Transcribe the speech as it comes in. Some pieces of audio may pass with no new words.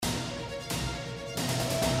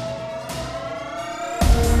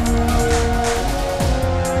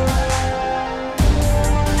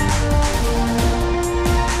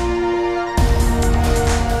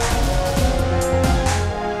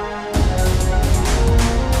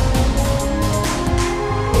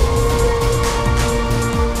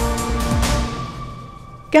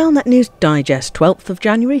Galnet News Digest, 12th of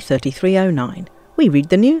January 3309. We read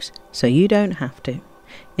the news so you don't have to.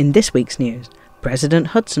 In this week's news, President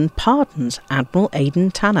Hudson pardons Admiral Aidan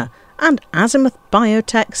Tanner and Azimuth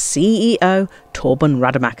Biotech CEO Torben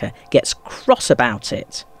Rademacher gets cross about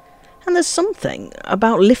it. And there's something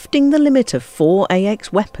about lifting the limit of 4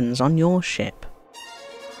 AX weapons on your ship.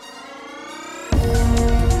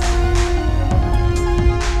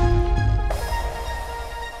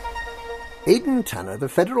 Aidan Tanner, the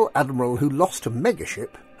Federal Admiral who lost a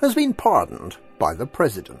megaship, has been pardoned by the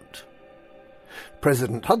President.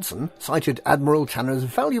 President Hudson cited Admiral Tanner's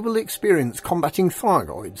valuable experience combating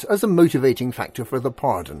Thargoids as a motivating factor for the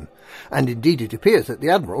pardon, and indeed it appears that the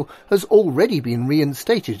Admiral has already been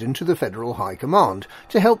reinstated into the Federal High Command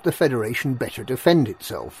to help the Federation better defend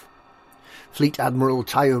itself. Fleet Admiral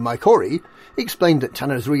Tayo Maikori explained that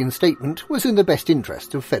Tanner's reinstatement was in the best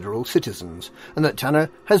interest of Federal citizens, and that Tanner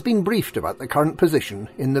has been briefed about the current position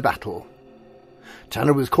in the battle.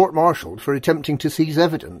 Tanner was court-martialed for attempting to seize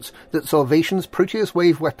evidence that Salvation's Proteus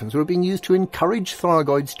Wave weapons were being used to encourage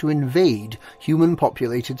Thargoids to invade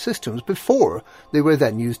human-populated systems before they were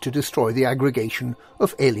then used to destroy the aggregation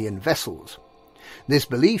of alien vessels. This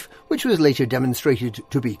belief, which was later demonstrated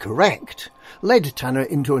to be correct, led Tanner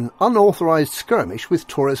into an unauthorised skirmish with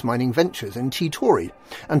Taurus Mining Ventures in T-Tauri,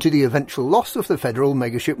 and to the eventual loss of the Federal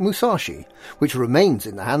megaship Musashi, which remains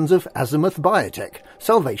in the hands of Azimuth Biotech,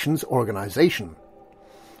 Salvation's organisation.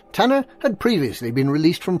 Tanner had previously been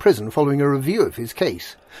released from prison following a review of his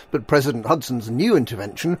case, but President Hudson's new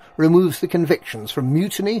intervention removes the convictions for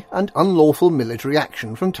mutiny and unlawful military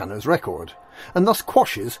action from Tanner's record, and thus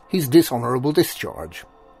quashes his dishonourable discharge.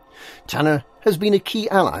 Tanner has been a key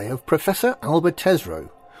ally of Professor Albert Tesreau,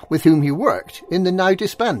 with whom he worked in the now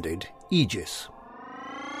disbanded Aegis.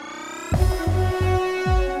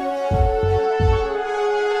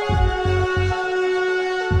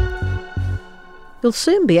 You'll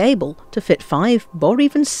soon be able to fit 5 or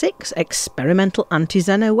even 6 experimental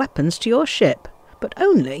anti-Xeno weapons to your ship, but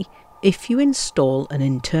only if you install an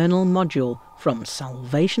internal module from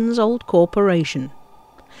Salvation's old corporation.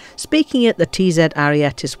 Speaking at the TZ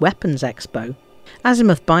Arietis Weapons Expo,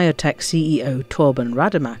 Azimuth Biotech CEO Torben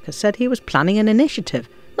Rademacher said he was planning an initiative,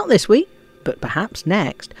 not this week, but perhaps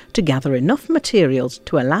next, to gather enough materials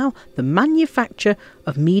to allow the manufacture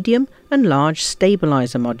of medium and large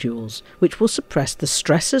stabiliser modules, which will suppress the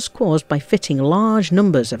stresses caused by fitting large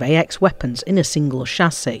numbers of AX weapons in a single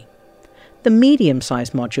chassis. The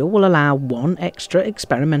medium-sized module will allow 1 extra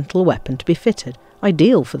experimental weapon to be fitted,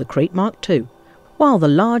 ideal for the Crate Mark II, while the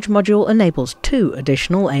large module enables 2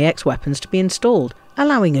 additional AX weapons to be installed,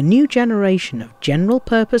 allowing a new generation of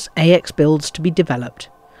general-purpose AX builds to be developed.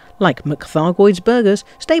 Like McThargoid's burgers,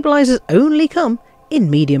 stabilisers only come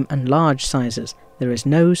in medium and large sizes. There is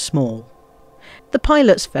no small. The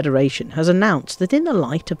Pilots Federation has announced that in the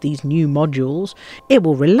light of these new modules, it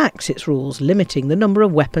will relax its rules limiting the number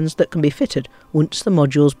of weapons that can be fitted once the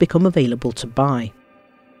modules become available to buy.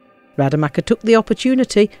 Rademacher took the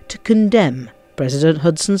opportunity to condemn President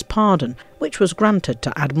Hudson's pardon, which was granted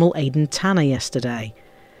to Admiral Aidan Tanner yesterday.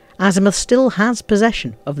 Azimuth still has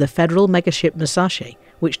possession of the Federal megaship Musashi,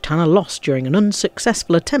 which Tanner lost during an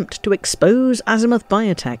unsuccessful attempt to expose Azimuth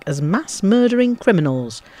Biotech as mass-murdering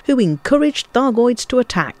criminals who encouraged Thargoids to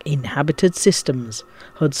attack inhabited systems.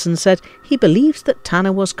 Hudson said he believes that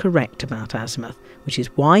Tanner was correct about Azimuth, which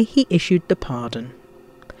is why he issued the pardon.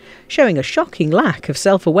 Showing a shocking lack of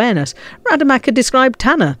self-awareness, Rademacher described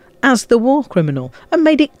Tanner as the war criminal and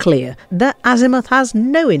made it clear that Azimuth has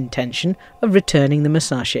no intention of returning the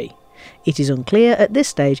Musashi. It is unclear at this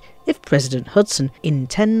stage if President Hudson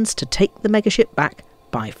intends to take the megaship back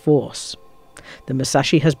by force. The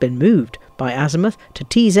Musashi has been moved by Azimuth to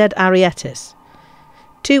TZ Arietis.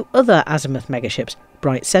 2 other Azimuth megaships,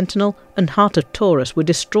 Bright Sentinel and Heart of Taurus, were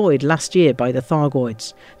destroyed last year by the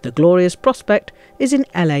Thargoids. The Glorious Prospect is in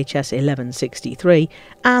LHS 1163,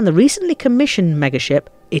 and the recently commissioned megaship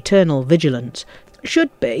Eternal Vigilance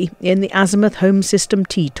should be in the Azimuth Home System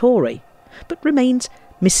T-Tauri, but remains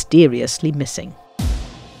mysteriously missing.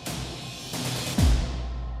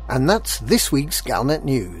 And that's this week's Galnet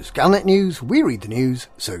News. Galnet News, we read the news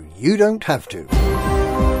so you don't have to.